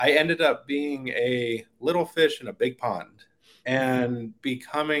I ended up being a little fish in a big pond. And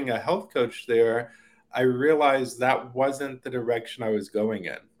becoming a health coach there, I realized that wasn't the direction I was going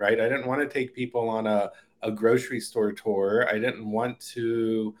in, right? I didn't want to take people on a grocery store tour. I didn't want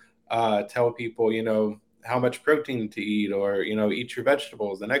to tell people, how much protein to eat or, eat your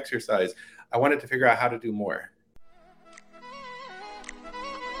vegetables and exercise. I wanted to figure out how to do more.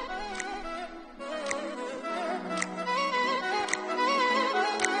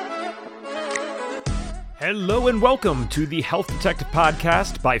 Hello and welcome to the Health Detective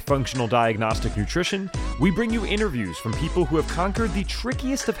Podcast by Functional Diagnostic Nutrition. We bring you interviews from people who have conquered the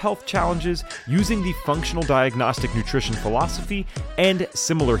trickiest of health challenges using the functional diagnostic nutrition philosophy and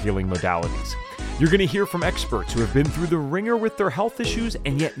similar healing modalities. You're going to hear from experts who have been through the ringer with their health issues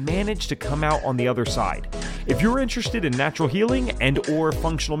and yet managed to come out on the other side. If you're interested in natural healing and or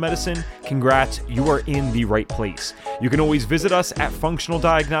functional medicine, congrats, you are in the right place. You can always visit us at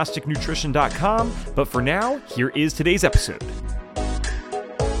functionaldiagnosticnutrition.com, but for now, here is today's episode.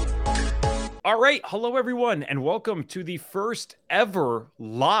 All right, hello everyone, and welcome to the first ever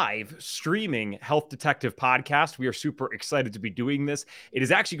live streaming Health Detective podcast. We are super excited to be doing this. It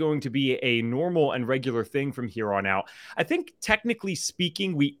is actually going to be a normal and regular thing from here on out. I think technically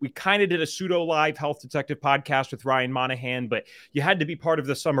speaking, we kind of did a pseudo live Health Detective podcast with Ryan Monahan, but you had to be part of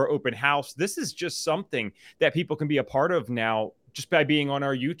the summer open house. This is just something that people can be a part of now, just by being on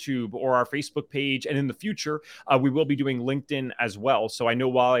our YouTube or our Facebook page. And in the future, we will be doing LinkedIn as well. So I know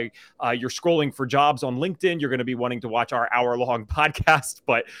while you're scrolling for jobs on LinkedIn, you're going to be wanting to watch our hour-long podcast.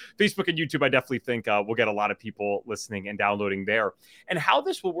 But Facebook and YouTube, I definitely think we'll get a lot of people listening and downloading there. And how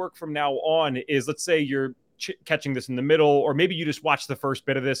this will work from now on is, let's say you're catching this in the middle, or maybe you just watch the first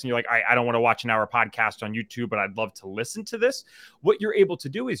bit of this and you're like, I don't want to watch an hour podcast on YouTube, but I'd love to listen to this. What you're able to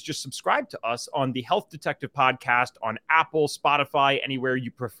do is just subscribe to us on the Health Detective Podcast on Apple, Spotify, anywhere you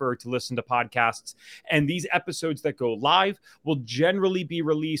prefer to listen to podcasts. And these episodes that go live will generally be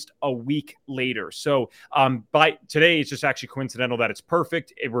released a week later. So by today, it's just actually coincidental that it's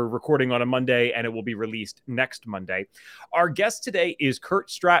perfect. We're recording on a Monday and it will be released next Monday. Our guest today is Kurt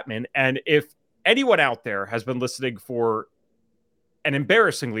Stradtman. And if anyone out there has been listening for an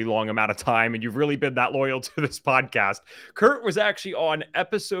embarrassingly long amount of time, and you've really been that loyal to this podcast, Kurt was actually on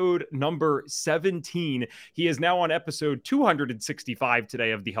episode number 17. He is now on episode 265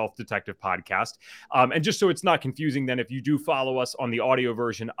 today of the Health Detective Podcast. And just so it's not confusing, then if you do follow us on the audio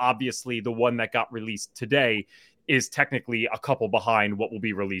version, obviously the one that got released today is technically a couple behind what will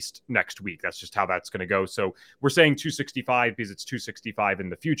be released next week. That's just how that's going to go. So we're saying 265 because it's 265 in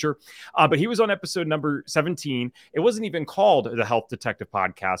the future. But he was on episode number 17. It wasn't even called the Health Detective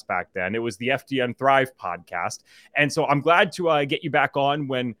Podcast back then. It was the FDN Thrive podcast. And so I'm glad to get you back on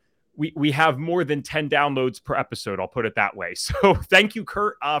when we have more than 10 downloads per episode. I'll put it that way. So thank you,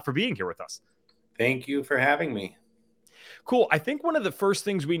 Kurt, for being here with us. Thank you for having me. Cool. I think one of the first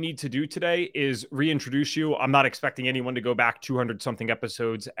things we need to do today is reintroduce you. I'm not expecting anyone to go back 200 something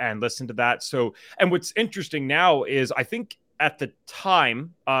episodes and listen to that. So, and what's interesting now is I think at the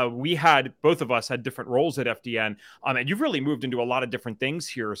time, both of us had different roles at FDN, and you've really moved into a lot of different things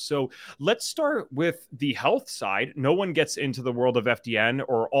here. So let's start with the health side. No one gets into the world of FDN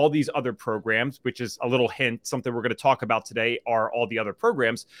or all these other programs, which is a little hint. Something we're going to talk about today are all the other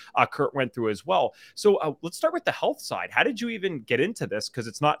programs Kurt went through as well. So let's start with the health side. How did you even get into this? Because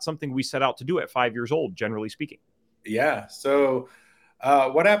it's not something we set out to do at 5 years old, generally speaking. Yeah. So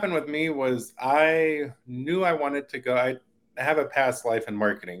what happened with me was I knew I wanted to go. I have a past life in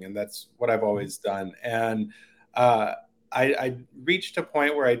marketing, and that's what I've always done. And I reached a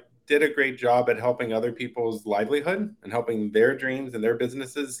point where I did a great job at helping other people's livelihood and helping their dreams and their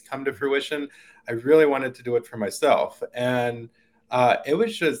businesses come to fruition. I really wanted to do it for myself. And it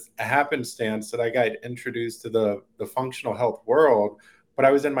was just a happenstance that I got introduced to the functional health world, but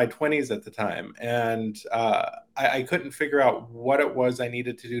I was in my 20s at the time. And I couldn't figure out what it was I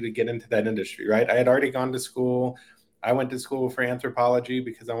needed to do to get into that industry, right? I had already gone to school. I went to school for anthropology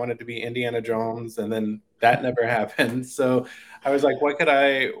because I wanted to be Indiana Jones, and then that never happened. So I was like, what could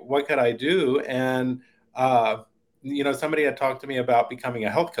I do? And, somebody had talked to me about becoming a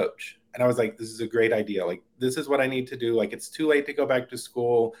health coach. And I was like, this is a great idea. Like, this is what I need to do. Like, it's too late to go back to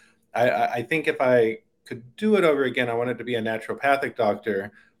school. I think if I could do it over again, I wanted to be a naturopathic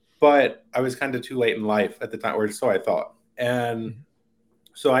doctor, but I was kind of too late in life at the time, or so I thought. And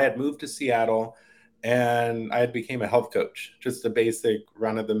so I had moved to Seattle, and I had became a health coach, just a basic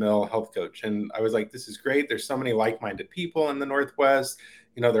run-of-the-mill health coach. And I was like, this is great. There's so many like-minded people in the Northwest.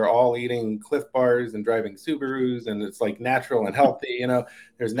 They're all eating Cliff Bars and driving Subarus, and it's like natural and healthy.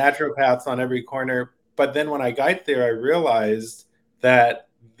 There's naturopaths on every corner. But then when I got there, I realized that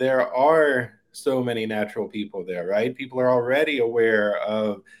there are so many natural people there, right? People are already aware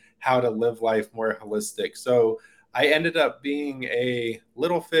of how to live life more holistic. So I ended up being a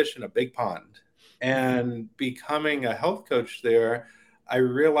little fish in a big pond and becoming a health coach there. I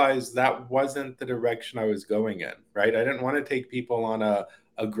realized that wasn't the direction I was going in, right? I didn't want to take people on a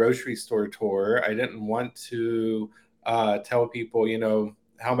grocery store tour. I didn't want to tell people,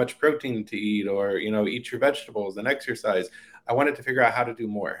 how much protein to eat or, eat your vegetables and exercise. I wanted to figure out how to do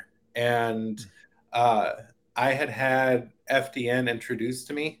more. And uh, I had FDN introduced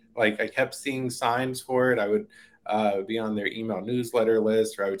to me. Like I kept seeing signs for it. I would be on their email newsletter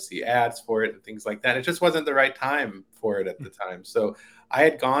list, or I would see ads for it and things like that. It just wasn't the right time for it at the time. So I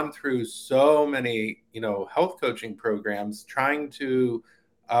had gone through so many, health coaching programs trying to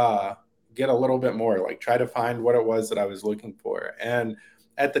uh, get a little bit more, like try to find what it was that I was looking for. And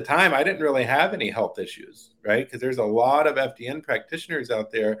at the time, I didn't really have any health issues, right? Because there's a lot of FDN practitioners out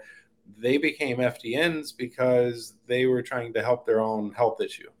there. They became FDNs because they were trying to help their own health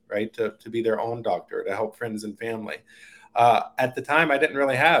issue, right? To be their own doctor, to help friends and family. At the time, I didn't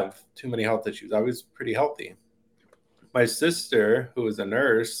really have too many health issues. I was pretty healthy. My sister, who was a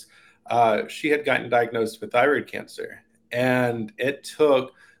nurse, she had gotten diagnosed with thyroid cancer. And it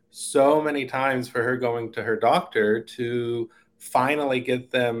took so many times for her going to her doctor to finally get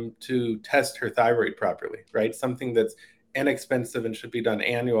them to test her thyroid properly, right? Something that's inexpensive and should be done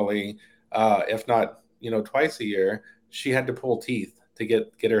annually, if not, twice a year. She had to pull teeth to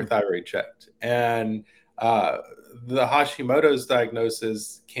get her thyroid checked. And the Hashimoto's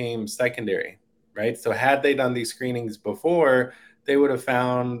diagnosis came secondary, right? So had they done these screenings before, they would have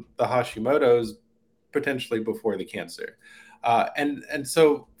found the Hashimoto's potentially before the cancer. And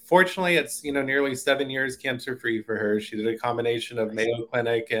so fortunately, it's nearly 7 years cancer free for her. She did a combination of Mayo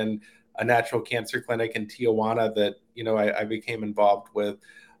Clinic and a natural cancer clinic in Tijuana that I became involved with.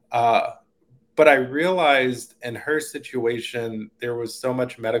 But I realized in her situation there was so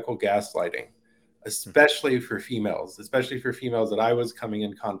much medical gaslighting, especially for females that I was coming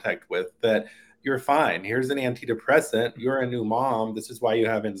in contact with, that you're fine. Here's an antidepressant. You're a new mom. This is why you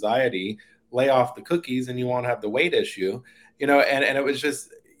have anxiety. Lay off the cookies and you won't have the weight issue. And it was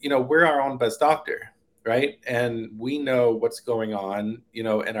just, we're our own best doctor, right? And we know what's going on, in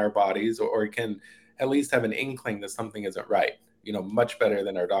our bodies, or can at least have an inkling that something isn't right, much better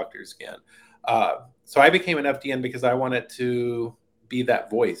than our doctors can. So I became an FDN because I wanted to be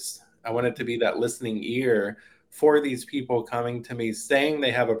that voice. I wanted to be that listening ear for these people coming to me saying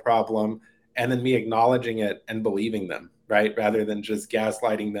they have a problem, and then me acknowledging it and believing them, right? Rather than just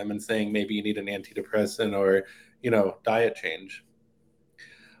gaslighting them and saying maybe you need an antidepressant or, diet change.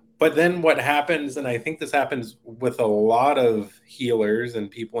 But then what happens, and I think this happens with a lot of healers and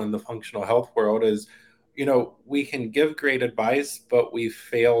people in the functional health world, is, we can give great advice, but we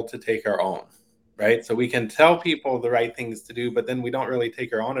fail to take our own, right? So we can tell people the right things to do, but then we don't really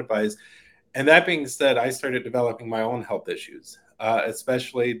take our own advice. And that being said, I started developing my own health issues,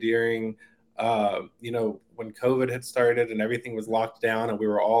 especially during, when COVID had started and everything was locked down and we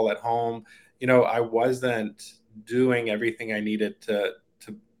were all at home. I wasn't doing everything I needed to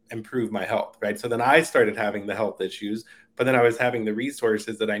improve my health, right? So then I started having the health issues, but then I was having the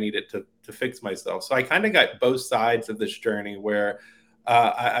resources that I needed to fix myself. So I kind of got both sides of this journey where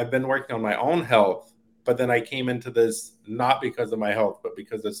I've been working on my own health, but then I came into this not because of my health, but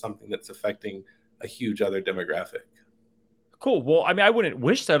because of something that's affecting a huge other demographic. Cool. Well, I mean, I wouldn't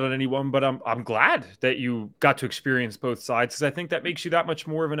wish that on anyone, but I'm glad that you got to experience both sides, because I think that makes you that much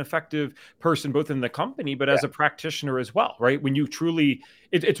more of an effective person, both in the company, but as a practitioner as well, right? When you truly,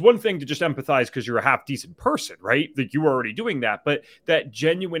 it's one thing to just empathize because you're a half decent person, right? That you were already doing that, but that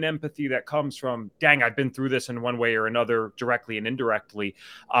genuine empathy that comes from, dang, I've been through this in one way or another, directly and indirectly,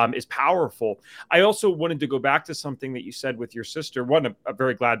 is powerful. I also wanted to go back to something that you said with your sister. One, I'm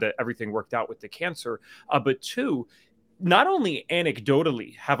very glad that everything worked out with the cancer, but two, not only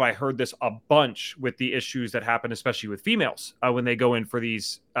anecdotally have I heard this a bunch with the issues that happen, especially with females when they go in for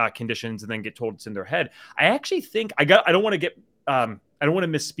these conditions and then get told it's in their head. I actually think I don't want to get I don't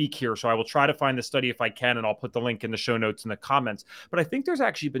want to misspeak here, so I will try to find the study if I can, and I'll put the link in the show notes in the comments. But I think there's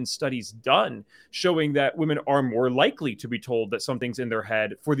actually been studies done showing that women are more likely to be told that something's in their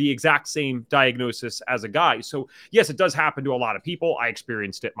head for the exact same diagnosis as a guy. So yes, it does happen to a lot of people. I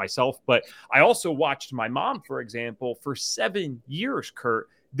experienced it myself, but I also watched my mom, for example, for 7 years, Kurt,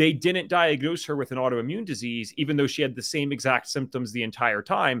 they didn't diagnose her with an autoimmune disease, even though she had the same exact symptoms the entire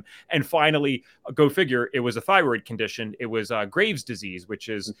time. And finally, go figure, it was a thyroid condition. It was Graves' disease, which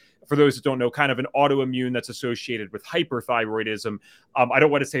is, for those that don't know, kind of an autoimmune that's associated with hyperthyroidism. I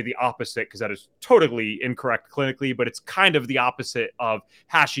don't want to say the opposite because that is totally incorrect clinically, but it's kind of the opposite of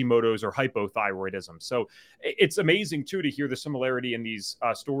Hashimoto's or hypothyroidism. So it's amazing, too, to hear the similarity in these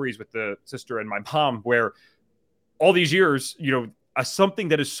stories with the sister and my mom, where all these years, something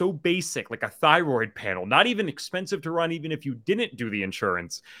that is so basic, like a thyroid panel, not even expensive to run, even if you didn't do the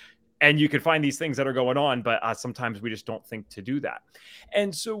insurance, and you could find these things that are going on, but sometimes we just don't think to do that.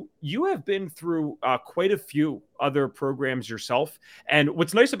 And so you have been through quite a few other programs yourself. And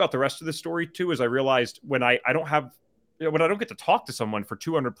what's nice about the rest of the story too is I realized when I don't have when I don't get to talk to someone for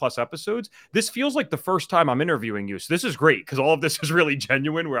 200 plus episodes, this feels like the first time I'm interviewing you. So this is great because all of this is really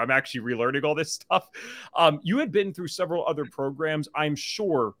genuine where I'm actually relearning all this stuff. You had been through several other programs. I'm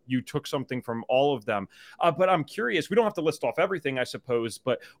sure you took something from all of them. But I'm curious, we don't have to list off everything, I suppose,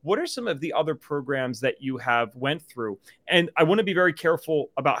 but what are some of the other programs that you have went through? And I want to be very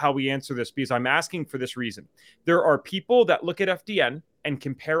careful about how we answer this because I'm asking for this reason. There are people that look at FDN and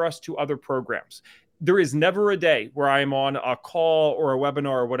compare us to other programs. There is never a day where I'm on a call or a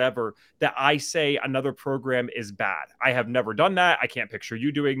webinar or whatever that I say another program is bad. I have never done that. I can't picture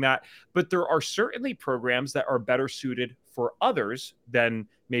you doing that. But there are certainly programs that are better suited for others than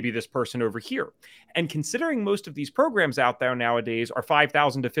maybe this person over here. And considering most of these programs out there nowadays are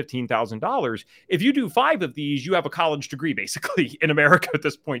 $5,000 to $15,000, if you do 5 of these, you have a college degree basically in America at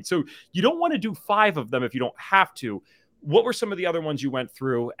this point. So you don't want to do 5 of them if you don't have to. What were some of the other ones you went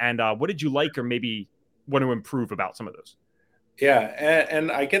through, and what did you like or maybe want to improve about some of those? Yeah,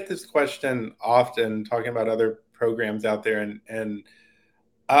 and I get this question often talking about other programs out there, and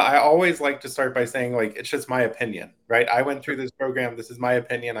I always like to start by saying, like, it's just my opinion, right? I went through this program. This is my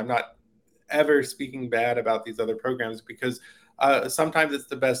opinion. I'm not ever speaking bad about these other programs because sometimes it's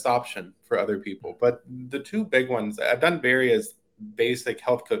the best option for other people. But the 2 big ones, I've done various basic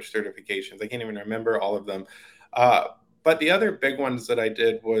health coach certifications. I can't even remember all of them. But the other big ones that I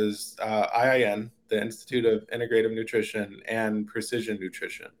did was IIN, the Institute of Integrative Nutrition, and Precision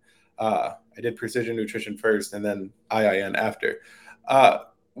Nutrition. I did Precision Nutrition first and then IIN after.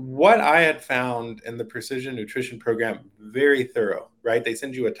 What I had found in the Precision Nutrition program, very thorough, right? They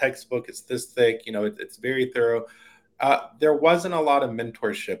send you a textbook, it's this thick, it's very thorough. There wasn't a lot of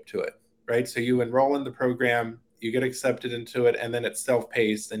mentorship to it, right? So you enroll in the program, you get accepted into it, and then it's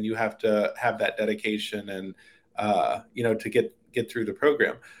self-paced, and you have to have that dedication and to get through the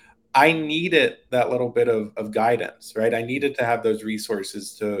program. I needed that little bit of guidance, right? I needed to have those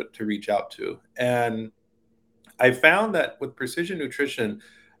resources to reach out to. And I found that with precision nutrition,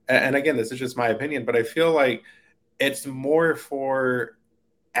 and again, this is just my opinion, but I feel like it's more for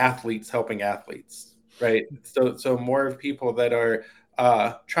athletes helping athletes, right? So more of people that are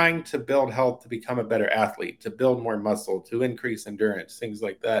trying to build health to become a better athlete, to build more muscle, to increase endurance, things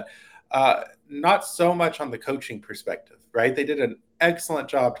like that. Not so much on the coaching perspective, right? They did an excellent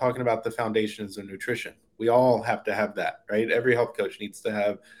job talking about the foundations of nutrition. We all have to have that, right? Every health coach needs to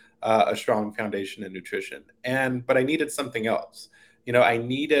have a strong foundation in nutrition. But I needed something else.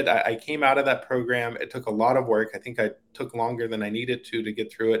 I came out of that program. It took a lot of work. I think I took longer than I needed to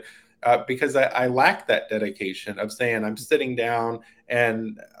get through it because I lacked that dedication of saying I'm sitting down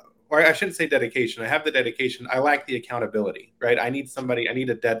or I shouldn't say dedication. I have the dedication. I lack the accountability, right? I need somebody, I need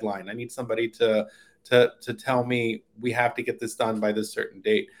a deadline. I need somebody to tell me we have to get this done by this certain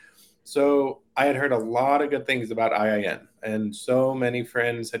date. So I had heard a lot of good things about IIN, and so many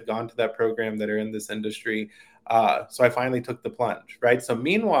friends had gone to that program that are in this industry. So I finally took the plunge, right? So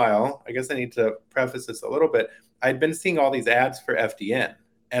meanwhile, I guess I need to preface this a little bit. I'd been seeing all these ads for FDN,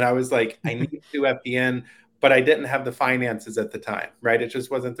 and I was like, I need to do FDN, but I didn't have the finances at the time, right? It just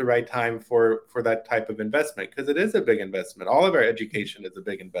wasn't the right time for that type of investment because it is a big investment. All of our education is a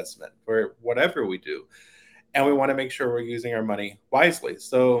big investment for whatever we do, and we want to make sure we're using our money wisely.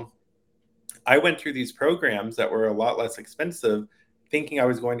 So I went through these programs that were a lot less expensive, thinking I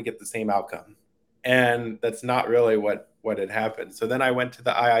was going to get the same outcome. And that's not really what had happened. So then I went to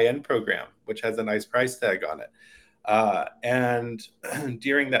the IIN program, which has a nice price tag on it. And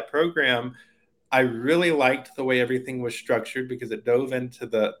during that program, I really liked the way everything was structured because it dove into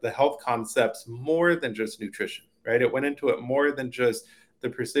the health concepts more than just nutrition, right? It went into it more than just the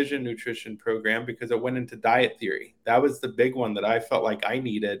precision nutrition program because it went into diet theory. That was the big one that I felt like I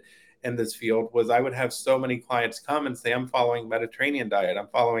needed in this field was I would have so many clients come and say, I'm following Mediterranean diet, I'm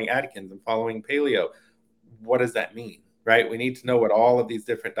following Atkins, I'm following paleo. What does that mean, right? We need to know what all of these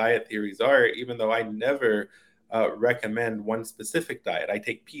different diet theories are, even though I never recommend one specific diet. I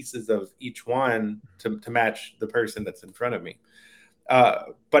take pieces of each one to match the person that's in front of me.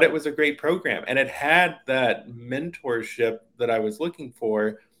 But it was a great program, and it had that mentorship that I was looking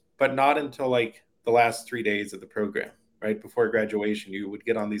for, but not until like the last 3 days of the program, right before graduation. You would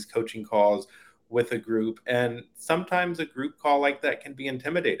get on these coaching calls with a group, and sometimes a group call like that can be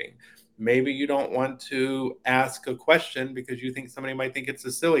intimidating. Maybe you don't want to ask a question because you think somebody might think it's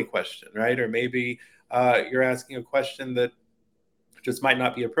a silly question, right? Or maybe you're asking a question that just might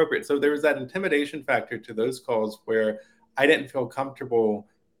not be appropriate. So there was that intimidation factor to those calls where I didn't feel comfortable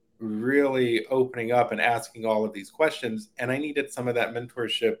really opening up and asking all of these questions. And I needed some of that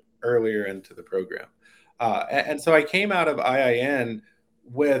mentorship earlier into the program. And so I came out of IIN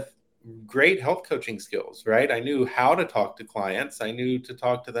with great health coaching skills, right? I knew how to talk to clients. I knew to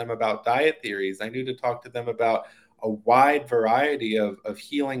talk to them about diet theories. I knew to talk to them about a wide variety of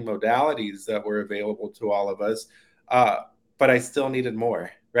healing modalities that were available to all of us. But I still needed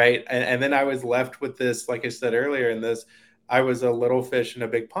more, right? And then I was left with this, like I said earlier in this, I was a little fish in a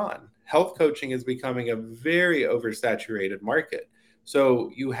big pond. Health coaching is becoming a very oversaturated market.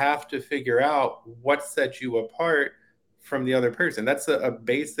 So you have to figure out what sets you apart from the other person. That's a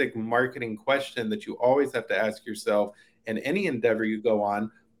basic marketing question that you always have to ask yourself in any endeavor you go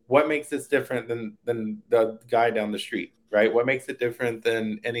on. What makes this different than the guy down the street, right? What makes it different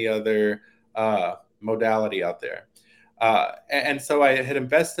than any other modality out there? And so I had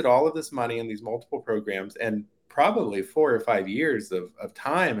invested all of this money in these multiple programs and probably 4 or 5 years of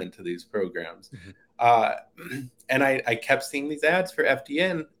time into these programs. Mm-hmm. And I kept seeing these ads for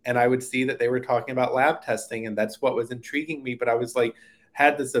FDN, and I would see that they were talking about lab testing, and that's what was intriguing me. But I was like,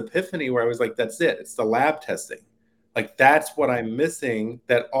 had this epiphany where I was like, that's it. It's the lab testing. Like, that's what I'm missing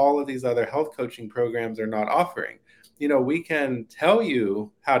that all of these other health coaching programs are not offering. You know, we can tell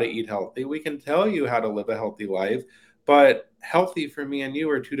you how to eat healthy. We can tell you how to live a healthy life. But healthy for me and you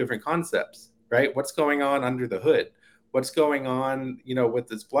are two different concepts, right? What's going on under the hood? What's going on, you know, with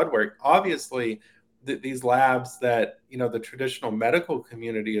this blood work? Obviously, these labs that, you know, the traditional medical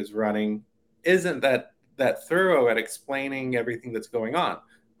community is running isn't that thorough at explaining everything that's going on.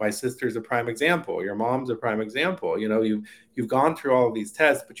 My sister's a prime example. Your mom's a prime example. You know, you've gone through all of these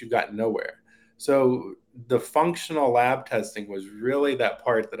tests, but you've gotten nowhere. So the functional lab testing was really that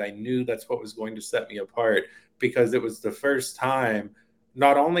part that I knew that's what was going to set me apart, because it was the first time.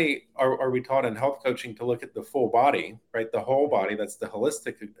 Not only are we taught in health coaching to look at the full body, right? The whole body, that's the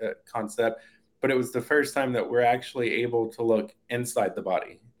holistic concept, but it was the first time that we're actually able to look inside the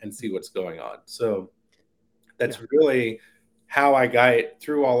body and see what's going on. So that's really how I got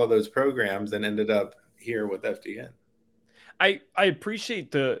through all of those programs and ended up here with FDN. I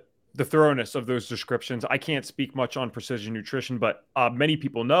appreciate the thoroughness of those descriptions. I can't speak much on precision nutrition, but many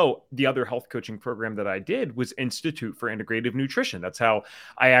people know the other health coaching program that I did was Institute for Integrative Nutrition. That's how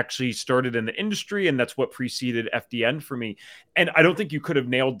I actually started in the industry, and that's what preceded FDN for me. And I don't think you could have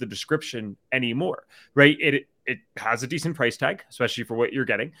nailed the description anymore, right? It has a decent price tag, especially for what you're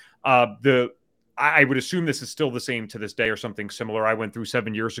getting. I would assume this is still the same to this day or something similar. I went through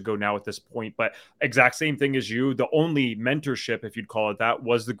 7 years ago now at this point, but exact same thing as you. The only mentorship, if you'd call it that,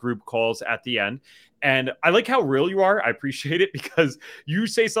 was the group calls at the end. And I like how real you are. I appreciate it, because you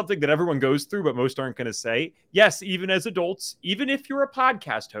say something that everyone goes through, but most aren't going to say. Yes, even as adults, even if you're a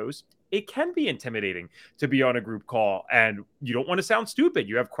podcast host, it can be intimidating to be on a group call, and you don't want to sound stupid.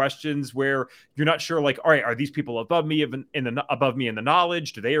 You have questions where you're not sure, like, all right, are these people above me above me in the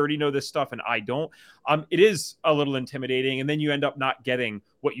knowledge? Do they already know this stuff and I don't? It is a little intimidating, and then you end up not getting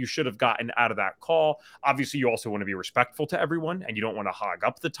what you should have gotten out of that call. Obviously, you also want to be respectful to everyone, and you don't want to hog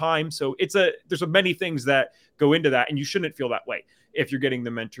up the time. So there's many things that go into that, and you shouldn't feel that way if you're getting the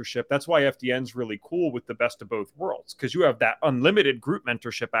mentorship. That's why FDN's really cool with the best of both worlds, because you have that unlimited group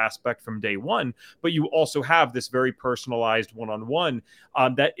mentorship aspect from day one, but you also have this very personalized one-on-one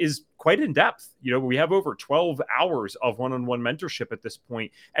that is quite in depth. You know, we have over 12 hours of one-on-one mentorship at this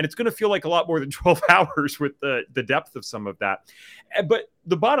point, and it's going to feel like a lot more than 12 hours with the depth of some of that. But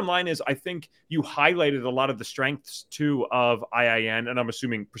the bottom line is, I think you highlighted a lot of the strengths too of IIN, and I'm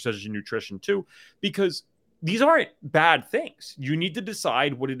assuming precision nutrition too, because these aren't bad things. You need to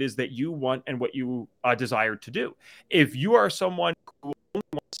decide what it is that you want and what you desire to do. If you are someone who only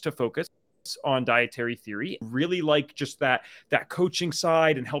wants to focus on dietary theory, really like just that coaching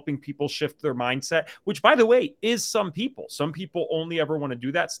side and helping people shift their mindset, which, by the way, is some people only ever want to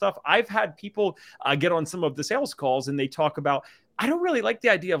do that stuff. I've had people get on some of the sales calls and they talk about, I don't really like the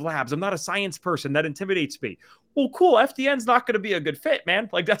idea of labs. I'm not a science person. That intimidates me. well, cool. FDN's not going to be a good fit, man.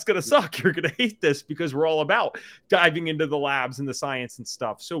 Like, that's going to suck. You're going to hate this because we're all about diving into the labs and the science and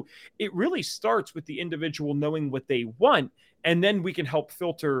stuff. So it really starts with the individual knowing what they want. And then we can help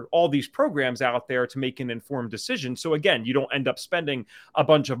filter all these programs out there to make an informed decision. So again, you don't end up spending a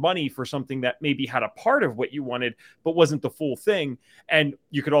bunch of money for something that maybe had a part of what you wanted, but wasn't the full thing. And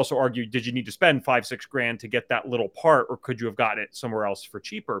you could also argue, did you need to spend 5-6 grand to get that little part, or could you have gotten it somewhere else for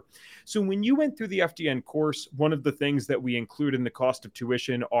cheaper? So when you went through the FDN course, one of the things that we include in the cost of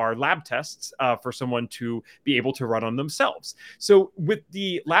tuition are lab tests for someone to be able to run on themselves. So with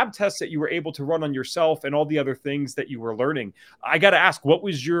the lab tests that you were able to run on yourself and all the other things that you were learning, I got to ask, what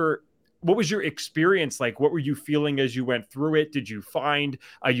was your experience like? What were you feeling as you went through it? Did you find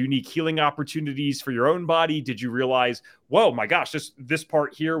unique healing opportunities for your own body? Did you realize, whoa, my gosh, this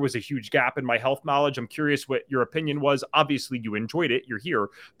part here was a huge gap in my health knowledge? I'm curious what your opinion was. Obviously, you enjoyed it. You're here,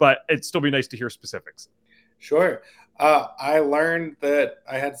 but it'd still be nice to hear specifics. Sure. I learned that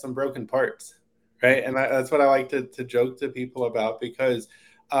I had some broken parts, right? And that's what I like to joke to people about because,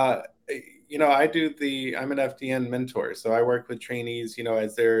 I'm an FDN mentor. So I work with trainees,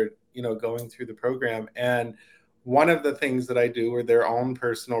 as they're, going through the program. And one of the things that I do are their own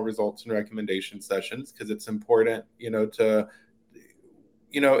personal results and recommendation sessions because it's important, it's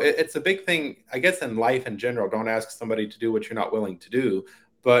a big thing, I guess, in life in general. Don't ask somebody to do what you're not willing to do,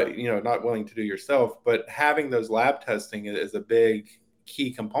 but, not willing to do yourself. But having those lab testing is a big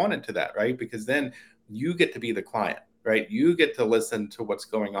key component to that, right? Because then you get to be the client, right? You get to listen to what's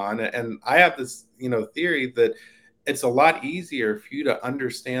going on. And I have this, theory that it's a lot easier for you to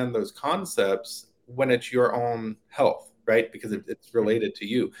understand those concepts when it's your own health, right? Because it's related to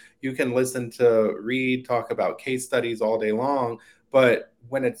you. You can listen to Reed talk about case studies all day long, but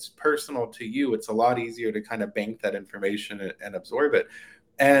when it's personal to you, it's a lot easier to kind of bank that information and absorb it.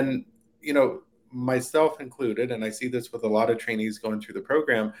 And, myself included, and I see this with a lot of trainees going through the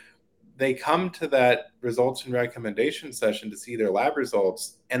program, they come to that results and recommendation session to see their lab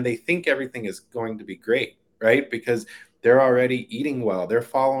results, and they think everything is going to be great, right? Because they're already eating well, they're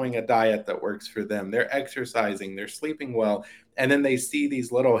following a diet that works for them, they're exercising, they're sleeping well. And then they see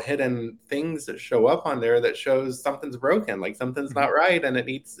these little hidden things that show up on there that shows something's broken, like something's not right, and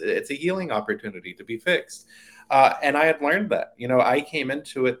it's a healing opportunity to be fixed. And I had learned that, I came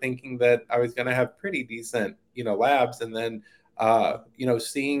into it thinking that I was going to have pretty decent, labs. And then,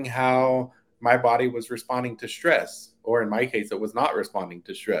 seeing how my body was responding to stress, or in my case, it was not responding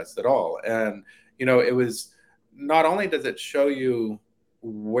to stress at all. And, it was not only does it show you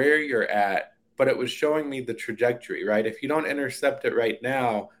where you're at, but it was showing me the trajectory, right? If you don't intercept it right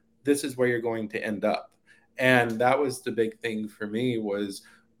now, this is where you're going to end up. And that was the big thing for me, was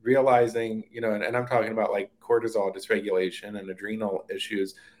realizing, and I'm talking about like cortisol dysregulation and adrenal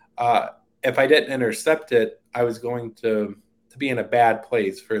issues. If I didn't intercept it, I was going to be in a bad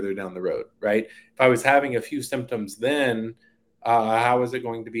place further down the road, right? If I was having a few symptoms then, how is it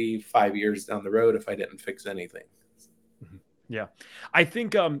going to be 5 years down the road if I didn't fix anything? Yeah. I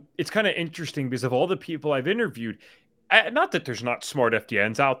think it's kind of interesting because of all the people I've interviewed, not that there's not smart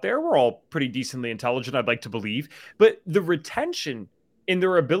FDNs out there. We're all pretty decently intelligent, I'd like to believe. But the retention in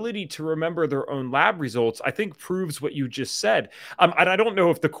their ability to remember their own lab results, I think proves what you just said. And I don't know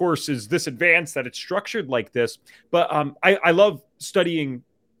if the course is this advanced that it's structured like this, but I love studying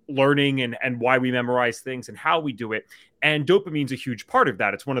learning and why we memorize things and how we do it. And dopamine's a huge part of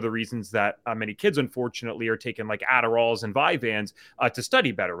that. It's one of the reasons that many kids, unfortunately, are taking like Adderalls and Vyvanse to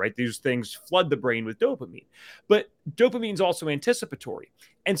study better, right? These things flood the brain with dopamine. But dopamine's also anticipatory.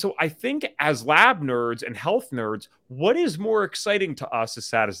 And so I think as lab nerds and health nerds, what is more exciting to us, as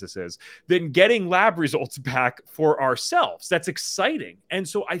sad as this is, than getting lab results back for ourselves? That's exciting. And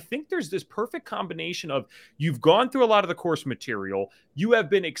so I think there's this perfect combination of you've gone through a lot of the course material, you have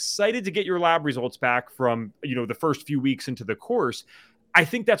been excited to get your lab results back from, the first few weeks into the course. I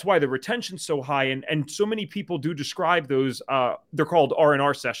think that's why the retention's so high, and so many people do describe those. They're called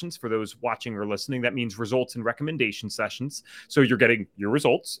R&R sessions for those watching or listening. That means results and recommendation sessions. So you're getting your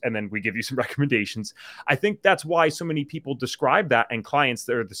results, and then we give you some recommendations. I think that's why so many people describe that, and clients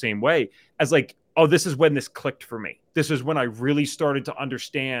that are the same way, as like, oh, this is when this clicked for me. This is when I really started to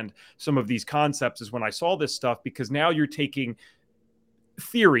understand some of these concepts, is when I saw this stuff, because now you're taking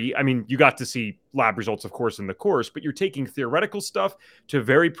theory. I mean, you got to see lab results, of course, in the course, but you're taking theoretical stuff to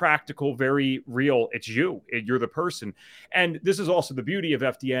very practical, very real. It's you're the person. And this is also the beauty of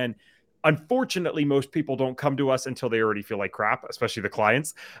FDN. Unfortunately, most people don't come to us until they already feel like crap, especially the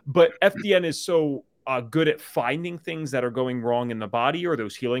clients. But FDN is so good at finding things that are going wrong in the body or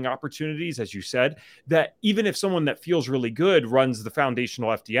those healing opportunities, as you said, that even if someone that feels really good runs the foundational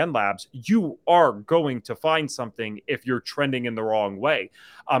FDN labs, you are going to find something if you're trending in the wrong way.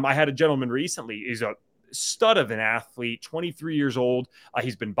 I had a gentleman recently, he's a stud of an athlete, 23 years old.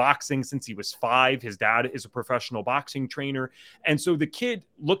 He's been boxing since he was 5. His dad is a professional boxing trainer. And so the kid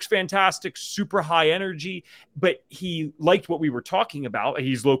looks fantastic, super high energy, but he liked what we were talking about.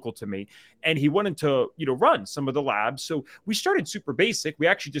 He's local to me, and he wanted to, run some of the labs. So we started super basic. We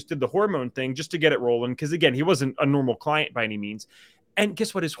actually just did the hormone thing just to get it rolling. Cause again, he wasn't a normal client by any means. And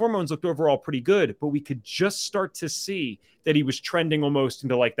guess what? His hormones looked overall pretty good, but we could just start to see that he was trending almost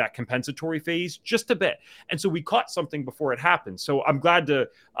into like that compensatory phase just a bit. And so we caught something before it happened. So I'm glad to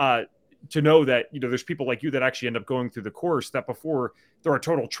know that, there's people like you that actually end up going through the course that before they're a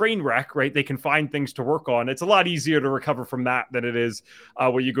total train wreck, right? They can find things to work on. It's a lot easier to recover from that than it is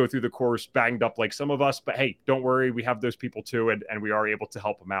when you go through the course banged up like some of us. But hey, don't worry. We have those people too, and we are able to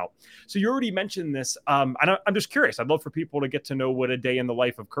help them out. So you already mentioned this. I'm just curious. I'd love for people to get to know what a day in the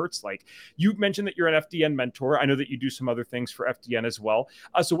life of Kurt's like. You mentioned that you're an FDN mentor. I know that you do some other things for FDN as well.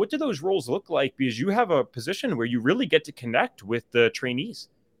 So what do those roles look like? Because you have a position where you really get to connect with the trainees.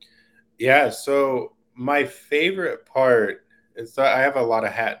 Yeah, so my favorite part is I have a lot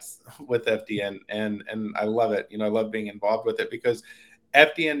of hats with FDN, and I love it. I love being involved with it because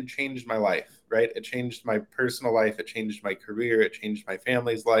FDN changed my life, right? It changed my personal life, it changed my career, it changed my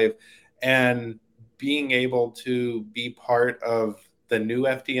family's life. And being able to be part of the new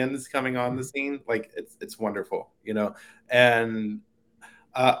FDNs coming on the scene, like it's wonderful, And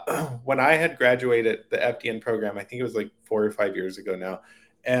when I had graduated the FDN program, I think it was like 4 or 5 years ago now,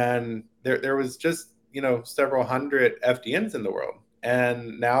 and there was just several hundred FDNs in the world,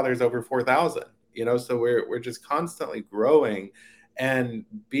 and now there's over 4,000. So we're just constantly growing, and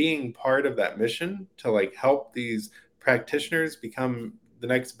being part of that mission to like help these practitioners become the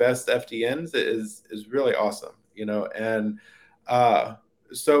next best FDNs is really awesome. And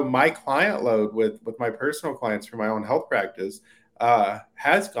so my client load with my personal clients for my own health practice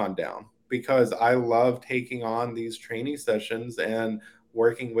has gone down because I love taking on these training sessions and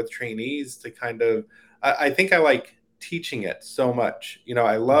working with trainees to kind of, I think I like teaching it so much.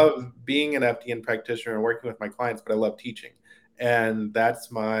 I love being an FDN practitioner and working with my clients, but I love teaching. And that's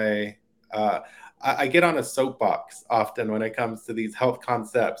I get on a soapbox often when it comes to these health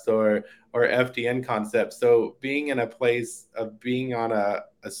concepts or FDN concepts. So being in a place of being on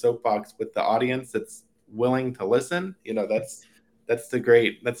a soapbox with the audience that's willing to listen, that's the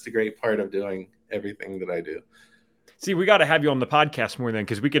great part of doing everything that I do. See, we got to have you on the podcast more then,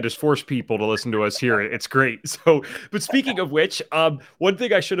 because we could just force people to listen to us here. It's great. So, but speaking of which, one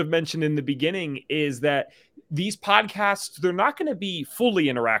thing I should have mentioned in the beginning is that these podcasts, they're not going to be fully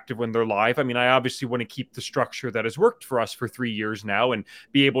interactive when they're live. I mean, I obviously want to keep the structure that has worked for us for 3 years now and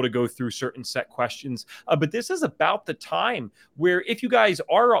be able to go through certain set questions. But this is about the time where if you guys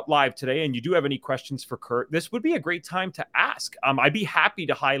are live today and you do have any questions for Kurt, this would be a great time to ask. I'd be happy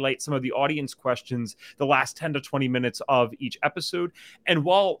to highlight some of the audience questions the last 10 to 20 minutes of each episode. And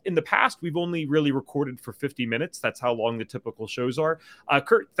while in the past, we've only really recorded for 50 minutes, that's how long the typical shows are.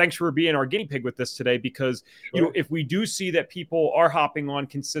 Kurt, thanks for being our guinea pig with this today, because sure, if we do see that people are hopping on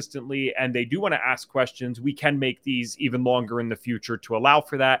consistently and they do want to ask questions, we can make these even longer in the future to allow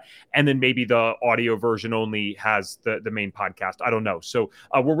for that. And then maybe the audio version only has the main podcast. I don't know. So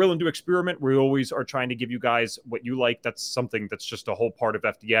we're willing to experiment. We always are trying to give you guys what you like. That's something that's just a whole part of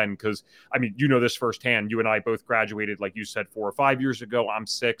FDN, because I mean, this firsthand. You and I both graduated, like you said, 4 or 5 years ago. I'm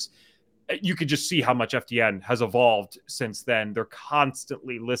 6. You could just see how much FDN has evolved since then. They're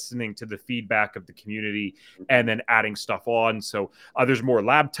constantly listening to the feedback of the community and then adding stuff on. So there's more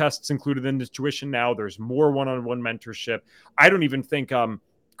lab tests included in this tuition now. There's more one-on-one mentorship. I don't even think,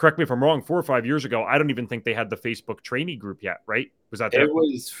 correct me if I'm wrong, 4 or 5 years ago, I don't even think they had the Facebook trainee group yet, right? Was that there? It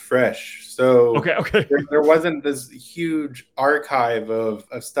was fresh. So okay. there wasn't this huge archive of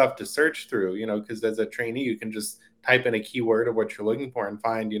stuff to search through, because as a trainee, you can just type in a keyword of what you're looking for and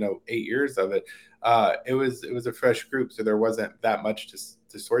find, 8 years of it. It was a fresh group, so there wasn't that much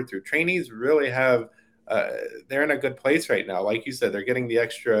to sort through. Trainees really have, they're in a good place right now. Like you said, they're getting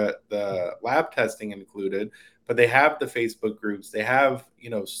the lab testing included, but they have the Facebook groups. They have,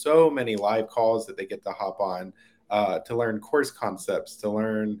 so many live calls that they get to hop on to learn course concepts, to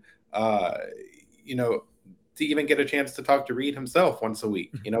learn, to even get a chance to talk to Reed himself once a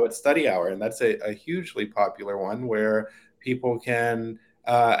week, at study hour. And that's a hugely popular one where people can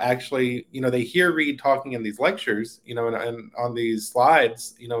actually, they hear Reed talking in these lectures, and on these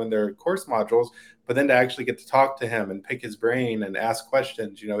slides, in their course modules, but then to actually get to talk to him and pick his brain and ask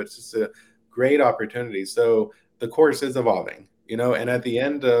questions, it's just great opportunity. So the course is evolving, and at the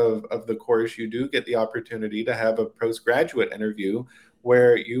end of the course, you do get the opportunity to have a postgraduate interview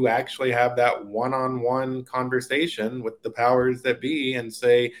where you actually have that one-on-one conversation with the powers that be and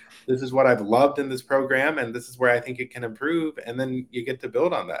say, this is what I've loved in this program, and this is where I think it can improve. And then you get to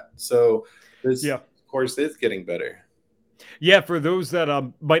build on that. So this Yeah. course is getting better. Yeah, for those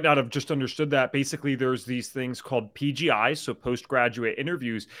that might not have just understood that, basically there's these things called PGIs, so postgraduate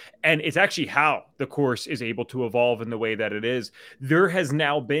interviews, and it's actually how the course is able to evolve in the way that it is. There has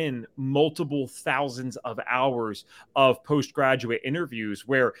now been multiple thousands of hours of postgraduate interviews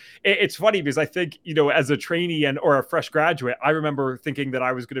where it's funny because I think, as a trainee or a fresh graduate, I remember thinking that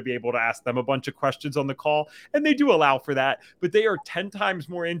I was going to be able to ask them a bunch of questions on the call, and they do allow for that, but they are 10 times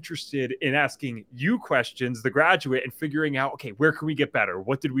more interested in asking you questions, the graduate, and figuring out, okay, where can we get better?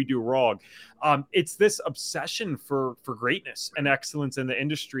 What did we do wrong? It's this obsession for greatness and excellence in the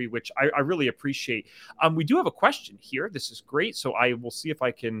industry, which I really appreciate. We do have a question here. This is great. So I will see if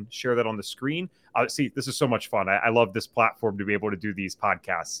I can share that on the screen. See, this is so much fun. I love this platform to be able to do these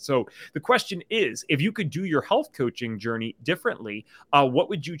podcasts. So the question is, if you could do your health coaching journey differently, what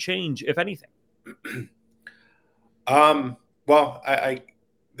would you change, if anything? Well, I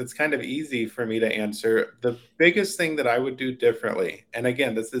that's kind of easy for me to answer. The biggest thing that I would do differently, and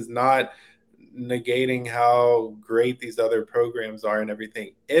again, this is not negating how great these other programs are and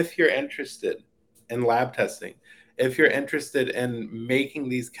everything. If you're interested in lab testing, if you're interested in making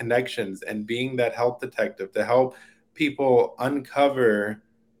these connections and being that health detective to help people uncover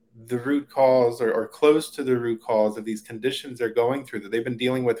the root cause or close to the root cause of these conditions they're going through that they've been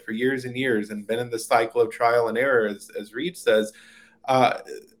dealing with for years and years and been in the cycle of trial and error, as Reed says,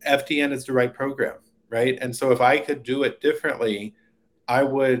 FDN is the right program, right? And so if I could do it differently, I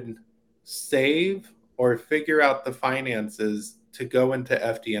would save or figure out the finances to go into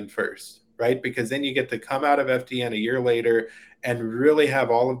FDN first, right? Because then you get to come out of FDN a year later and really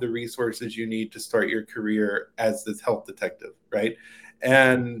have all of the resources you need to start your career as this health detective, right?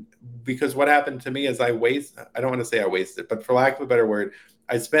 And because what happened to me is I don't want to say I wasted, but for lack of a better word,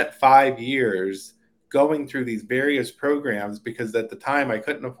 I spent 5 years going through these various programs because at the time I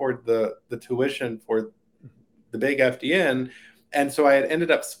couldn't afford the tuition for the big FDN. And so I had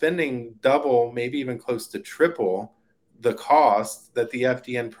ended up spending double, maybe even close to triple the cost that the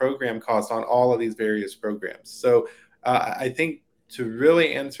FDN program costs on all of these various programs. So I think to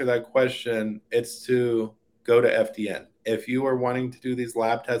really answer that question, it's to go to FDN. If you are wanting to do these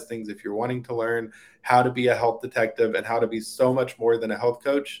lab testings, if you're wanting to learn how to be a health detective and how to be so much more than a health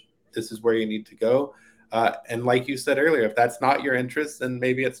coach, this is where you need to go. And like you said earlier, if that's not your interest, then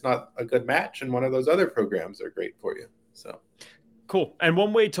maybe it's not a good match and one of those other programs are great for you. So cool. And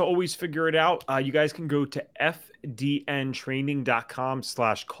one way to always figure it out, you guys can go to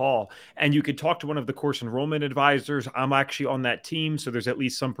fdntraining.com/call and you could talk to one of the course enrollment advisors. I'm actually on that team, so there's at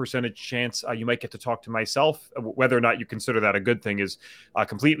least some percentage chance you might get to talk to myself. Whether or not you consider that a good thing is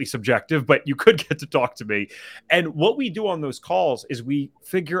completely subjective, but you could get to talk to me. And what we do on those calls is we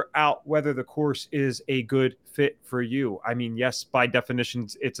figure out whether the course is a good fit for you. I mean, yes, by definition,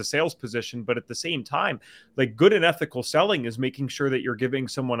 it's a sales position, but at the same time, like good and ethical selling is making sure that you're giving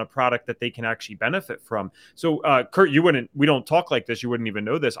someone a product that they can actually benefit from. So Kurt, we don't talk like this. You wouldn't even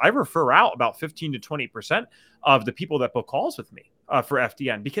know this. I refer out about 15 to 20% of the people that book calls with me for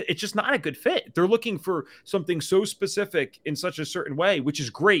FDN because it's just not a good fit. They're looking for something so specific in such a certain way, which is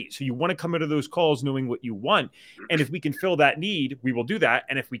great. So you want to come into those calls knowing what you want. And if we can fill that need, we will do that.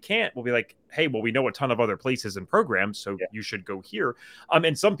 And if we can't, we'll be like, hey, well, we know a ton of other places and programs, so you should go here.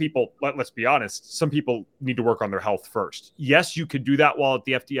 And some people, let's be honest, some people need to work on their health first. Yes, you could do that while at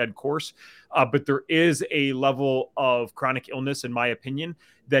the FDN course, but there is a level of chronic illness, in my opinion,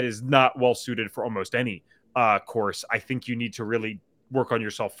 that is not well suited for almost any course. I think you need to really work on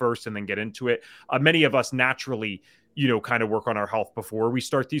yourself first and then get into it. Many of us naturally, kind of work on our health before we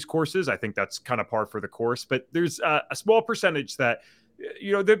start these courses. I think that's kind of par for the course, but there's a small percentage that,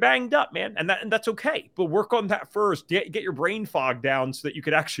 they're banged up, man. And that's okay, but work on that first. Get your brain fog down so that you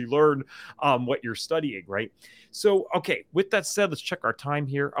could actually learn what you're studying. Right. So, okay. With that said, let's check our time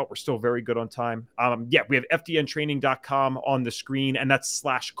here. Oh, we're still very good on time. We have fdntraining.com on the screen and that's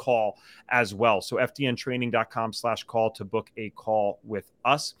 /call as well. So fdntraining.com/call to book a call with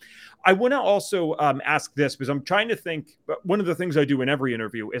us. I want to also ask this because I'm trying to think. One of the things I do in every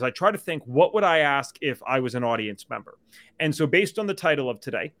interview is I try to think, what would I ask if I was an audience member? And so, based on the title of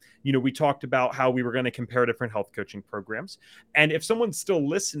today, we talked about how we were going to compare different health coaching programs. And if someone's still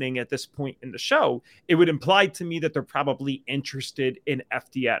listening at this point in the show, it would imply to me that they're probably interested in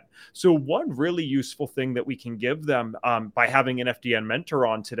FDN. So, one really useful thing that we can give them by having an FDN mentor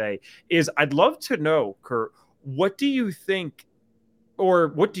on today is I'd love to know, Kurt, what do you think, or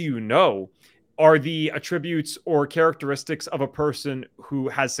what do you know, are the attributes or characteristics of a person who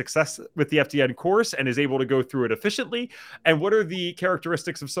has success with the FDN course and is able to go through it efficiently? And what are the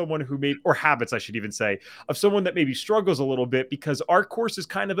characteristics of someone who may, or habits, I should even say, of someone that maybe struggles a little bit? Because our course is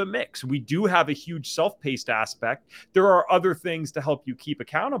kind of a mix. We do have a huge self-paced aspect. There are other things to help you keep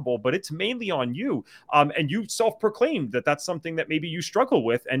accountable, but it's mainly on you. And you self-proclaimed that that's something that maybe you struggle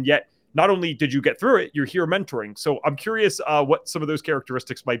with, and yet not only did you get through it, you're here mentoring. So I'm curious what some of those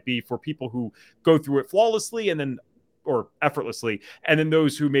characteristics might be for people who go through it flawlessly or effortlessly, and then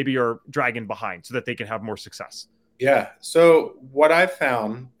those who maybe are dragging behind so that they can have more success. Yeah. So what I've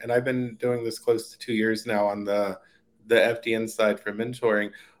found, and I've been doing this close to 2 years now on the FDN side for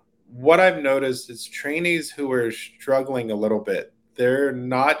mentoring, what I've noticed is trainees who are struggling a little bit, they're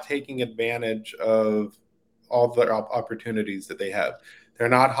not taking advantage of all the opportunities that they have. They're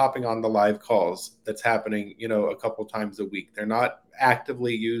not hopping on the live calls that's happening, a couple times a week. They're not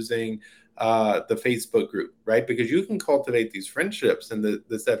actively using the Facebook group, right? Because you can cultivate these friendships in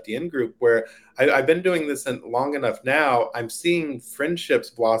this FDN group where I've been doing this long enough now. I'm seeing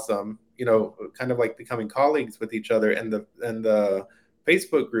friendships blossom, kind of like becoming colleagues with each other in the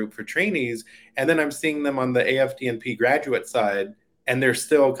Facebook group for trainees. And then I'm seeing them on the AFDNP graduate side, and they're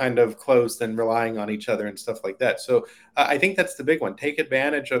still kind of close and relying on each other and stuff like that. So I think that's the big one. Take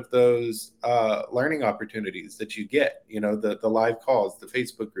advantage of those learning opportunities that you get, the live calls, the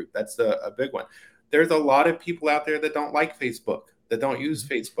Facebook group. That's a big one. There's a lot of people out there that don't like Facebook, that don't use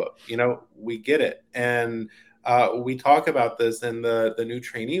Facebook. We get it. And we talk about this in the new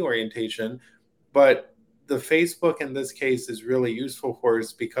trainee orientation, but the Facebook in this case is really useful for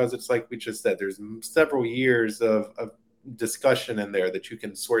us because it's like we just said, there's several years of discussion in there that you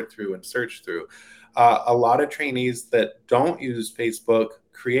can sort through and search through. A lot of trainees that don't use Facebook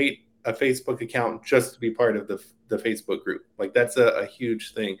create a Facebook account just to be part of the Facebook group. Like that's a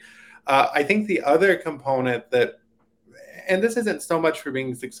huge thing. I think the other component that, and this isn't so much for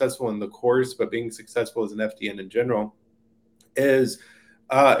being successful in the course, but being successful as an FDN in general, is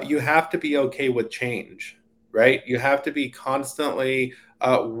you have to be okay with change, right? You have to be constantly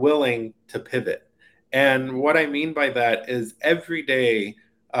willing to pivot. And what I mean by that is every day,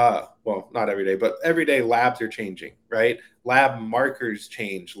 well, not every day, but every day labs are changing, right? Lab markers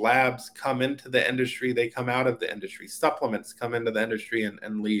change. Labs come into the industry, they come out of the industry. Supplements come into the industry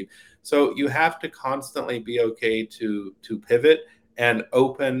and leave. So you have to constantly be okay to pivot and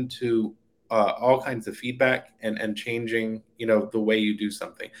open to all kinds of feedback and changing, the way you do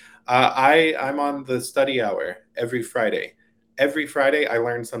something. I'm on the study hour every Friday. Every Friday, I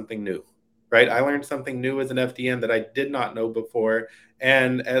learn something new. Right. I learned something new as an FDN that I did not know before.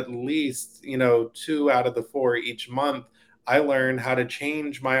 And at least, 2 out of the 4 each month, I learn how to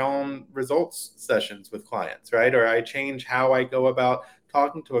change my own results sessions with clients, right? Or I change how I go about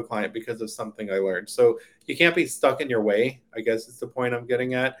talking to a client because of something I learned. So you can't be stuck in your way, I guess is the point I'm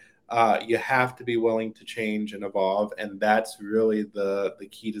getting at. You have to be willing to change and evolve. And that's really the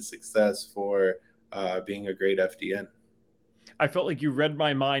key to success for being a great FDN. I felt like you read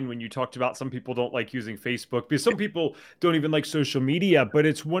my mind when you talked about some people don't like using Facebook because some people don't even like social media. But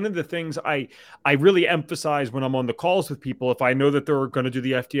it's one of the things I really emphasize when I'm on the calls with people. If I know that they're going to do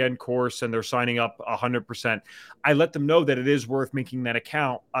the FDN course and they're signing up 100%, I let them know that it is worth making that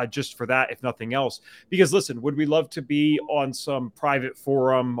account just for that, if nothing else. Because listen, would we love to be on some private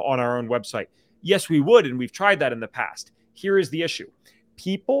forum on our own website? Yes, we would. And we've tried that in the past. Here is the issue.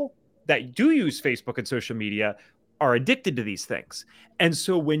 People that do use Facebook and social media are addicted to these things. And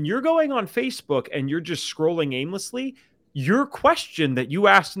so when you're going on Facebook and you're just scrolling aimlessly, your question that you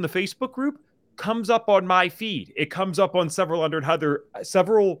asked in the Facebook group comes up on my feed. It comes up on several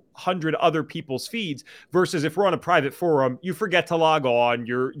hundred other people's feeds versus if we're on a private forum, you forget to log on,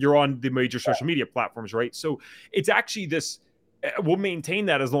 you're on the major social media platforms, right? So it's actually this, we'll maintain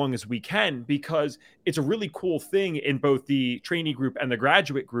that as long as we can because it's a really cool thing in both the trainee group and the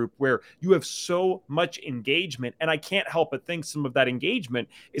graduate group where you have so much engagement. And I can't help but think some of that engagement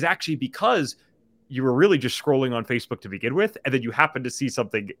is actually because you were really just scrolling on Facebook to begin with, and then you happen to see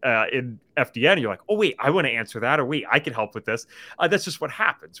something in FDN, and you're like, oh, wait, I want to answer that, or wait, I can help with this. That's just what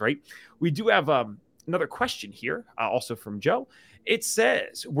happens, right? We do have Another question here, also from Joe. It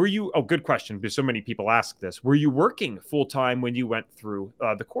says, were you, oh, good question, because so many people ask this. Were you working full time when you went through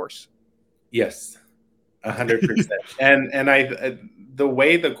the course? Yes, 100%. And the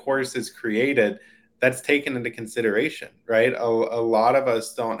way the course is created, that's taken into consideration, right? A lot of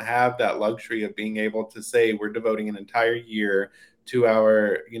us don't have that luxury of being able to say we're devoting an entire year to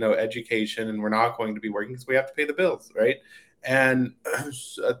our, education, and we're not going to be working because we have to pay the bills, right? And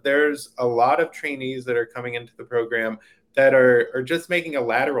there's a lot of trainees that are coming into the program that are just making a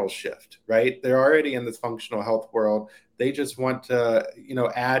lateral shift, right? They're already in this functional health world. They just want to,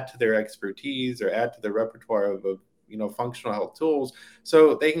 add to their expertise or add to their repertoire of functional health tools,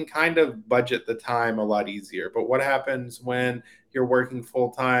 so they can kind of budget the time a lot easier. But what happens when you're working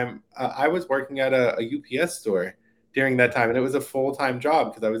full time? I was working at a UPS store during that time, and it was a full time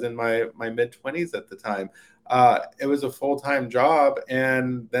job because I was in my mid 20s at the time. It was a full time job,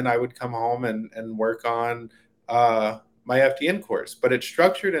 and then I would come home and work on my FDN course. But it's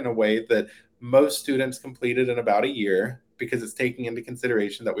structured in a way that most students completed in about a year, because it's taking into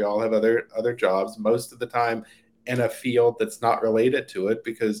consideration that we all have other jobs most of the time in a field that's not related to it.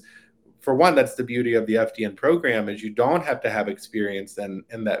 Because for one, that's the beauty of the FDN program, is you don't have to have experience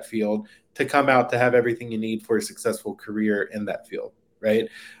in that field to come out to have everything you need for a successful career in that field, right?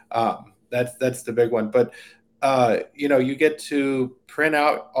 That's the big one. But you get to print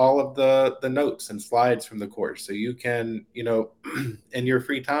out all of the notes and slides from the course, so you can, in your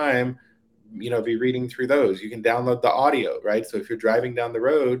free time, be reading through those. You can download the audio, right? So if you're driving down the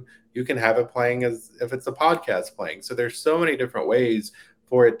road, you can have it playing as if it's a podcast playing. So there's so many different ways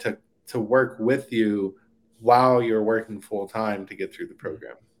for it to work with you while you're working full time to get through the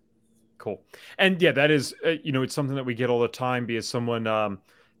program. Cool. And yeah, that is, it's something that we get all the time, because someone,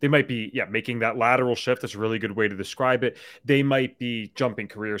 they might be, making that lateral shift. That's a really good way to describe it. They might be jumping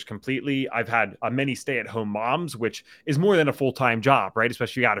careers completely. I've had many stay-at-home moms, which is more than a full-time job, right?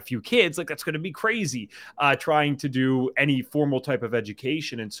 Especially if you got a few kids, like that's going to be crazy, trying to do any formal type of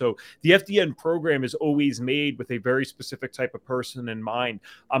education. And so the FDN program is always made with a very specific type of person in mind.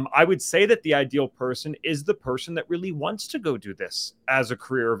 I would say that the ideal person is the person that really wants to go do this as a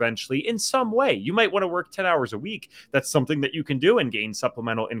career eventually in some way. You might want to work 10 hours a week. That's something that you can do and gain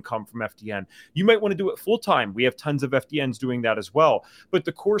supplemental income from FDN. You might want to do it full time. We have tons of FDNs doing that as well. But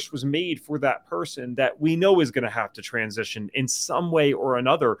the course was made for that person that we know is going to have to transition in some way or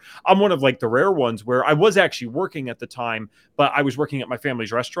another. I'm one of like the rare ones where I was actually working at the time, but I was working at my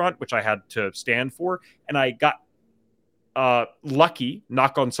family's restaurant, which I had to stand for. And I got lucky,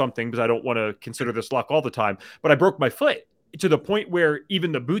 knock on something, because I don't want to consider this luck all the time, but I broke my foot to the point where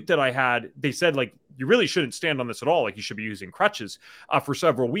even the boot that I had, they said, like, you really shouldn't stand on this at all. Like, you should be using crutches for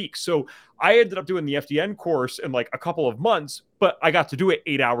several weeks. So I ended up doing the FDN course in like a couple of months, but I got to do it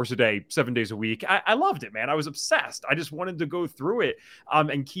 8 hours a day, 7 days a week. I loved it, man. I was obsessed. I just wanted to go through it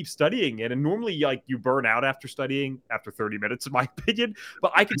and keep studying it. And normally, like, you burn out after studying after 30 minutes, in my opinion,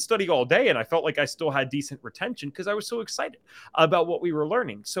 but I could study all day. And I felt like I still had decent retention because I was so excited about what we were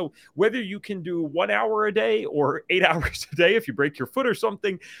learning. So whether you can do 1 hour a day or 8 hours a day, if you break your foot or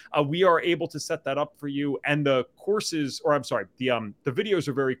something, we are able to set that up for you. And the courses, or I'm sorry, the videos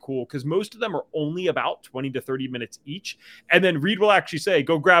are very cool because most of them are only about 20 to 30 minutes each. And then Reed will actually say,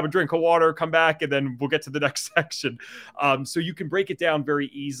 go grab a drink of water, come back, and then we'll get to the next section. So you can break it down very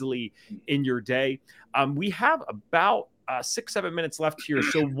easily in your day. We have about 6-7 minutes left here.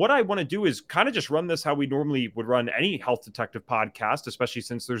 So what I want to do is kind of just run this how we normally would run any health detective podcast, especially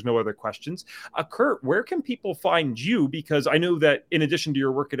since there's no other questions. Kurt, where can people find you? Because I know that in addition to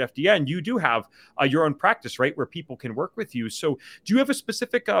your work at FDN, you do have your own practice, right, where people can work with you. So do you have a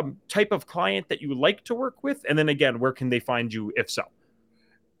specific type of client that you would like to work with? And then again, where can they find you if so?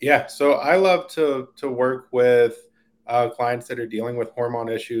 Yeah, so I love to work with clients that are dealing with hormone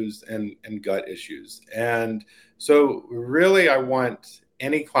issues and gut issues. And so really I want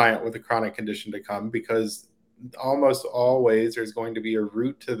any client with a chronic condition to come, because almost always there's going to be a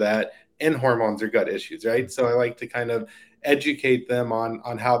root to that in hormones or gut issues, right? So I like to kind of educate them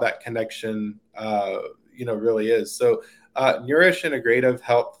on how that connection really is. So Nourish Integrative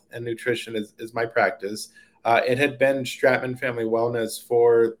Health and Nutrition is my practice. It had been Stradtman Family Wellness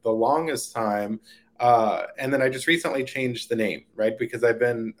for the longest time. And then I just recently changed the name, right? Because I've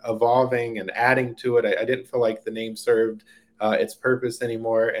been evolving and adding to it. I didn't feel like the name served its purpose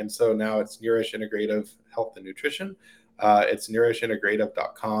anymore. And so now it's Nourish Integrative Health and Nutrition. It's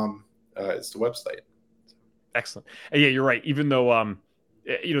nourishintegrative.com is the website. Excellent. And yeah, you're right. Even though,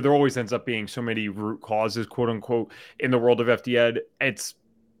 there always ends up being so many root causes, quote unquote, in the world of FDN. It's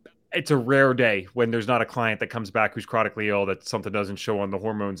it's a rare day when there's not a client that comes back who's chronically ill, that something doesn't show on the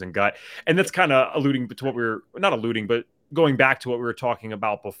hormones and gut. And that's kind of alluding to what not alluding, but going back to what we were talking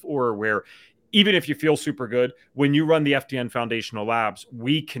about before, where even if you feel super good, when you run the FDN foundational labs,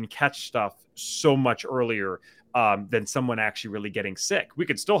 we can catch stuff so much earlier than someone actually really getting sick. We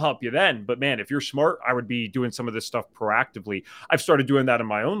could still help you then, but man, if you're smart, I would be doing some of this stuff proactively. I've started doing that in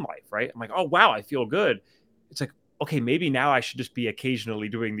my own life, right? I'm like, oh, wow, I feel good. It's like, okay, maybe now I should just be occasionally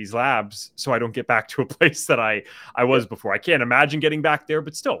doing these labs so I don't get back to a place that I was before. I can't imagine getting back there,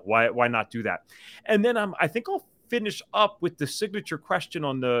 but still, why not do that? And then I think I'll finish up with the signature question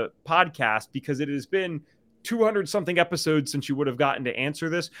on the podcast, because it has been 200 something episodes since you would have gotten to answer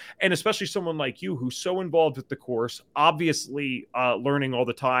this. And especially someone like you who's so involved with the course, obviously learning all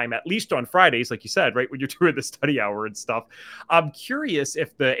the time, at least on Fridays, like you said, right, when you're doing the study hour and stuff. I'm curious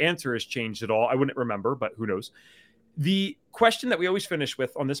if the answer has changed at all. I wouldn't remember, but who knows? The question that we always finish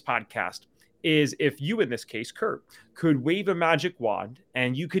with on this podcast is, if you, in this case, Kurt, could wave a magic wand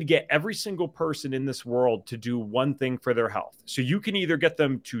and you could get every single person in this world to do one thing for their health. So you can either get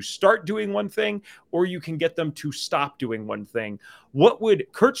them to start doing one thing or you can get them to stop doing one thing. What would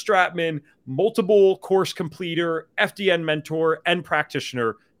Kurt Stradtman, multiple course completer, FDN mentor, and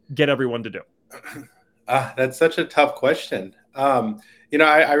practitioner, get everyone to do? That's such a tough question.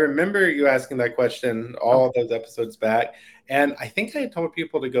 I remember you asking that question all those episodes back, and I think I told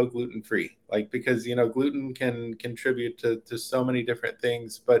people to go gluten-free, because gluten can contribute to so many different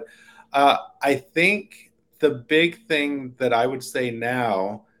things. But I think the big thing that I would say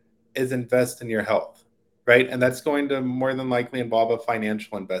now is invest in your health, right? And that's going to more than likely involve a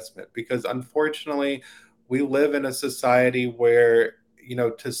financial investment, because unfortunately, we live in a society where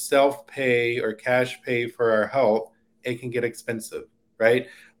to self-pay or cash pay for our health, it can get expensive, right?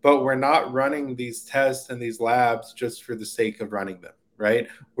 But we're not running these tests and these labs just for the sake of running them, right?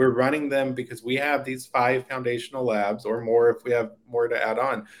 We're running them because we have these 5 foundational labs, or more if we have more to add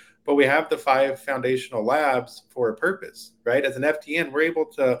on. But we have the 5 foundational labs for a purpose, right? As an FDN, we're able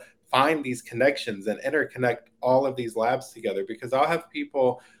to find these connections and interconnect all of these labs together, because I'll have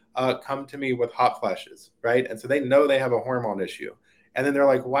people come to me with hot flashes, right? And so they know they have a hormone issue. And then they're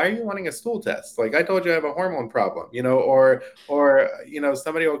like, why are you wanting a stool test? Like, I told you I have a hormone problem, or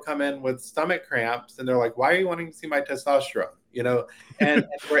somebody will come in with stomach cramps and they're like, why are you wanting to see my testosterone? And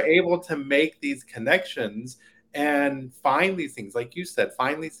we're able to make these connections and find these things, like you said,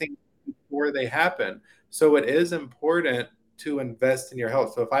 find these things before they happen. So it is important to invest in your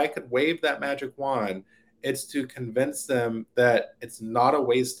health. So if I could wave that magic wand, it's to convince them that it's not a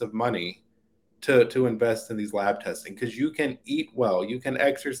waste of money to invest in these lab testing, because you can eat well, you can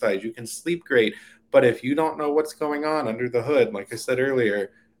exercise, you can sleep great. But if you don't know what's going on under the hood, like I said earlier,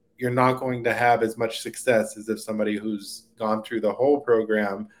 you're not going to have as much success as if somebody who's gone through the whole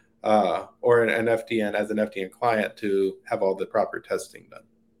program or an FDN as an FDN client to have all the proper testing done.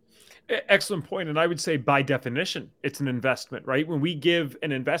 Excellent point. And I would say by definition, it's an investment, right? When we give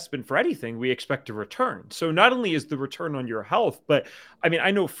an investment for anything, we expect a return. So not only is the return on your health, but I mean,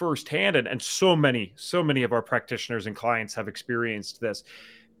 I know firsthand, and so many of our practitioners and clients have experienced this.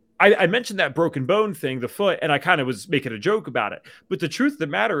 I mentioned that broken bone thing, the foot, and I kind of was making a joke about it. But the truth of the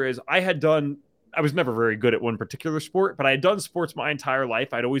matter is I was never very good at one particular sport, but I had done sports my entire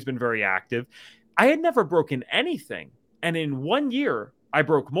life. I'd always been very active. I had never broken anything. And in 1 year, I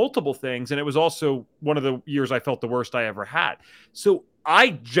broke multiple things, and it was also one of the years I felt the worst I ever had. So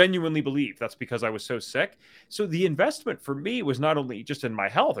I genuinely believe that's because I was so sick. So the investment for me was not only just in my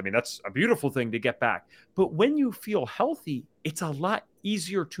health. I mean, that's a beautiful thing to get back. But when you feel healthy, it's a lot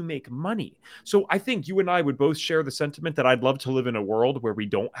easier to make money. So I think you and I would both share the sentiment that I'd love to live in a world where we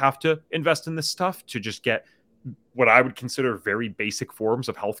don't have to invest in this stuff to just get what I would consider very basic forms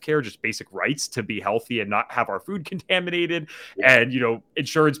of healthcare, just basic rights to be healthy and not have our food contaminated. Yeah. And,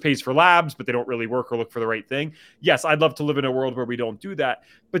 insurance pays for labs, but they don't really work or look for the right thing. Yes, I'd love to live in a world where we don't do that,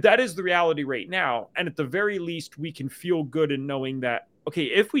 but that is the reality right now. And at the very least, we can feel good in knowing that, okay,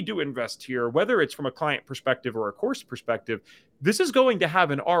 if we do invest here, whether it's from a client perspective or a course perspective, this is going to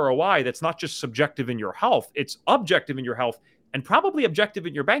have an ROI that's not just subjective in your health, it's objective in your health, and probably objective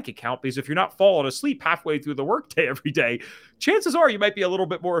in your bank account, because if you're not falling asleep halfway through the workday every day, chances are you might be a little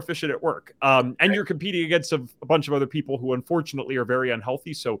bit more efficient at work. And you're competing against a bunch of other people who unfortunately are very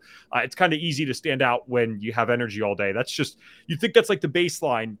unhealthy. So it's kind of easy to stand out when you have energy all day. That's just, you think that's like the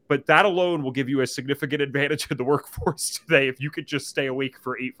baseline, but that alone will give you a significant advantage in the workforce today if you could just stay awake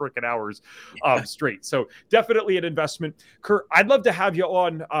for 8 freaking hours straight. So definitely an investment. Kurt, I'd love to have you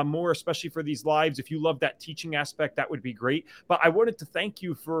on more, especially for these lives. If you love that teaching aspect, that would be great. But I wanted to thank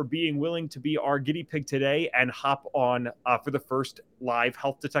you for being willing to be our guinea pig today and hop on for for the first live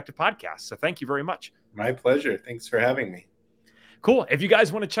Health Detective podcast. So thank you very much. My pleasure. Thanks for having me. Cool. If you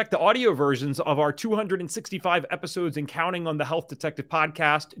guys want to check the audio versions of our 265 episodes and counting on the Health Detective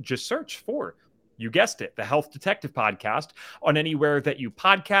podcast, just search for, you guessed it, the Health Detective podcast on anywhere that you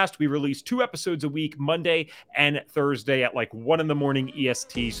podcast. We release 2 episodes a week, Monday and Thursday at like 1 a.m.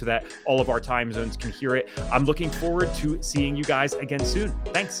 EST, so that all of our time zones can hear it. I'm looking forward to seeing you guys again soon.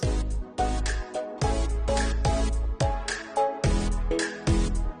 Thanks.